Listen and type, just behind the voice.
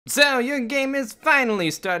So your game is finally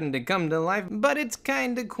starting to come to life, but it's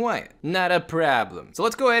kinda quiet. Not a problem. So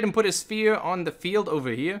let's go ahead and put a sphere on the field over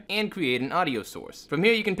here and create an audio source. From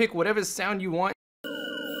here you can pick whatever sound you want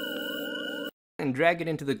and drag it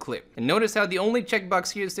into the clip. And notice how the only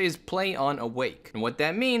checkbox here says play on awake. And what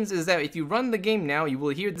that means is that if you run the game now, you will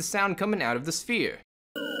hear the sound coming out of the sphere.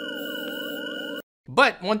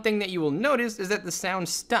 But one thing that you will notice is that the sound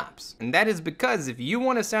stops. And that is because if you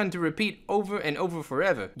want a sound to repeat over and over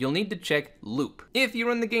forever, you'll need to check loop. If you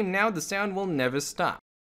run the game now, the sound will never stop.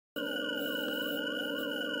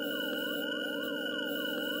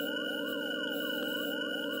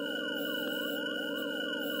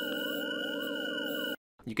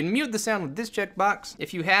 You can mute the sound with this checkbox.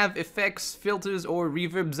 If you have effects, filters, or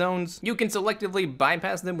reverb zones, you can selectively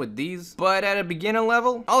bypass them with these. But at a beginner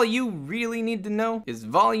level, all you really need to know is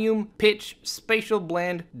volume, pitch, spatial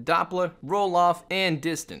blend, Doppler, roll off, and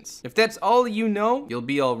distance. If that's all you know, you'll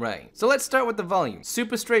be alright. So let's start with the volume.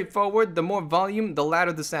 Super straightforward, the more volume, the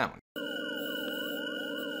louder the sound.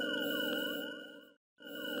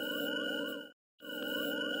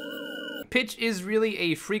 Pitch is really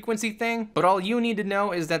a frequency thing, but all you need to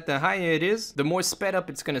know is that the higher it is, the more sped up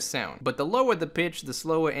it's gonna sound. But the lower the pitch, the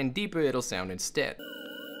slower and deeper it'll sound instead.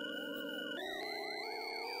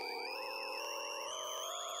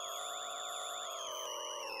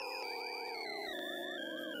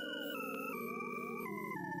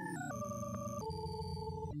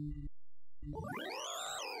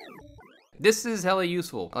 This is hella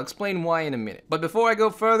useful. I'll explain why in a minute. But before I go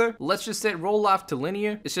further, let's just set roll off to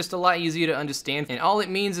linear. It's just a lot easier to understand. And all it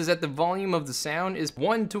means is that the volume of the sound is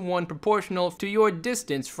 1-to-1 proportional to your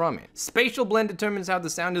distance from it. Spatial blend determines how the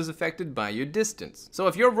sound is affected by your distance. So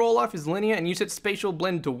if your roll off is linear and you set spatial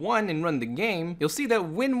blend to 1 and run the game, you'll see that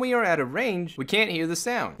when we are at a range, we can't hear the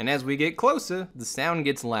sound. And as we get closer, the sound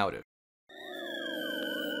gets louder.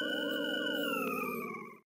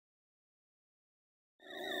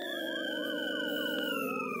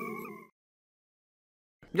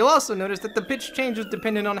 You'll also notice that the pitch changes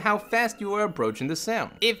depending on how fast you are approaching the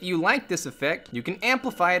sound. If you like this effect, you can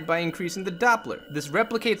amplify it by increasing the Doppler. This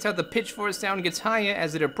replicates how the pitch for a sound gets higher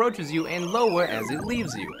as it approaches you and lower as it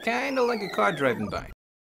leaves you. Kinda like a car driving by.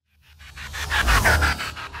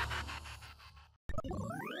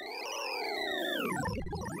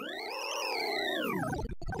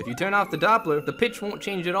 If you turn off the Doppler, the pitch won't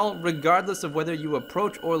change at all regardless of whether you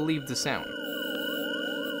approach or leave the sound.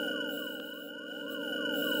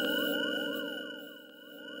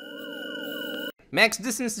 Max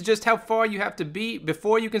distance is just how far you have to be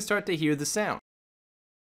before you can start to hear the sound.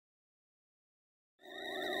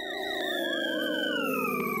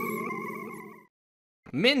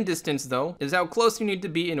 Min distance, though, is how close you need to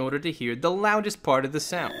be in order to hear the loudest part of the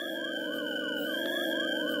sound.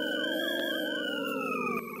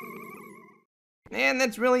 And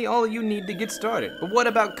that's really all you need to get started. But what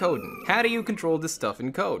about coding? How do you control this stuff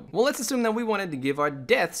in code? Well, let's assume that we wanted to give our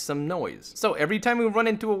death some noise. So every time we run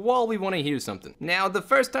into a wall, we want to hear something. Now, the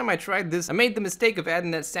first time I tried this, I made the mistake of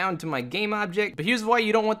adding that sound to my game object, but here's why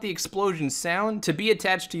you don't want the explosion sound to be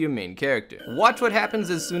attached to your main character. Watch what happens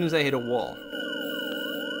as soon as I hit a wall.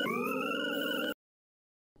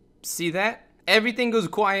 See that? Everything goes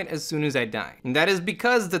quiet as soon as I die. And that is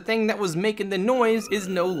because the thing that was making the noise is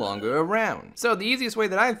no longer around. So the easiest way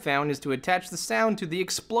that I've found is to attach the sound to the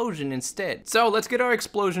explosion instead. So let's get our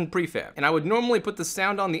explosion prefab. And I would normally put the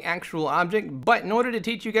sound on the actual object, but in order to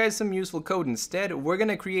teach you guys some useful code instead, we're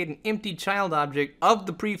gonna create an empty child object of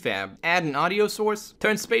the prefab, add an audio source,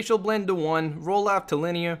 turn spatial blend to 1, roll off to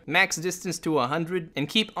linear, max distance to 100, and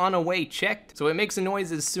keep on away checked so it makes a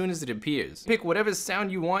noise as soon as it appears. Pick whatever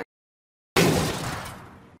sound you want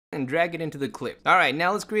and drag it into the clip. Alright,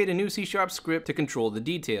 now let's create a new C# script to control the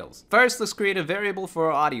details. First, let's create a variable for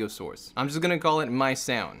our audio source. I'm just gonna call it my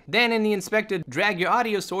sound. Then in the inspector, drag your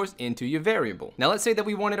audio source into your variable. Now let's say that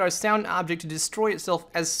we wanted our sound object to destroy itself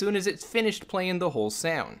as soon as it's finished playing the whole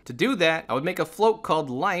sound. To do that, I would make a float called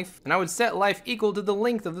life, and I would set life equal to the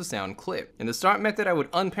length of the sound clip. In the start method, I would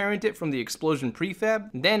unparent it from the explosion prefab.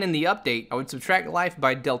 Then in the update, I would subtract life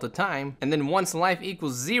by delta time, and then once life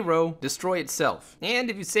equals 0, destroy itself. And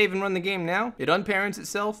if you save and run the game now, it unparents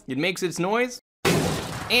itself, it makes its noise,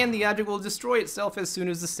 and the object will destroy itself as soon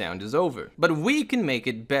as the sound is over. But we can make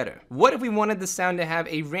it better. What if we wanted the sound to have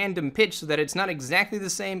a random pitch so that it's not exactly the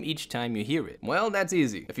same each time you hear it? Well, that's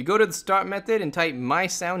easy. If you go to the start method and type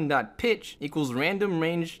mysound.pitch equals random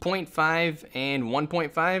range 0.5 and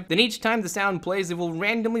 1.5, then each time the sound plays, it will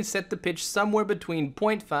randomly set the pitch somewhere between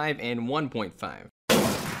 0.5 and 1.5.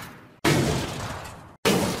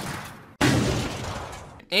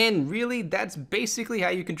 And really, that's basically how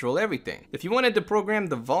you control everything. If you wanted to program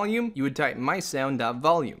the volume, you would type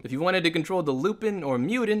mysound.volume. If you wanted to control the loop-in or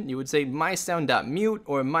mute-in, you would say mysound.mute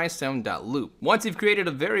or mysound.loop. Once you've created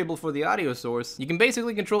a variable for the audio source, you can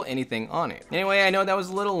basically control anything on it. Anyway, I know that was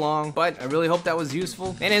a little long, but I really hope that was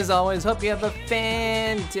useful. And as always, hope you have a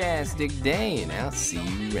fantastic day, and I'll see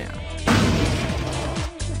you around.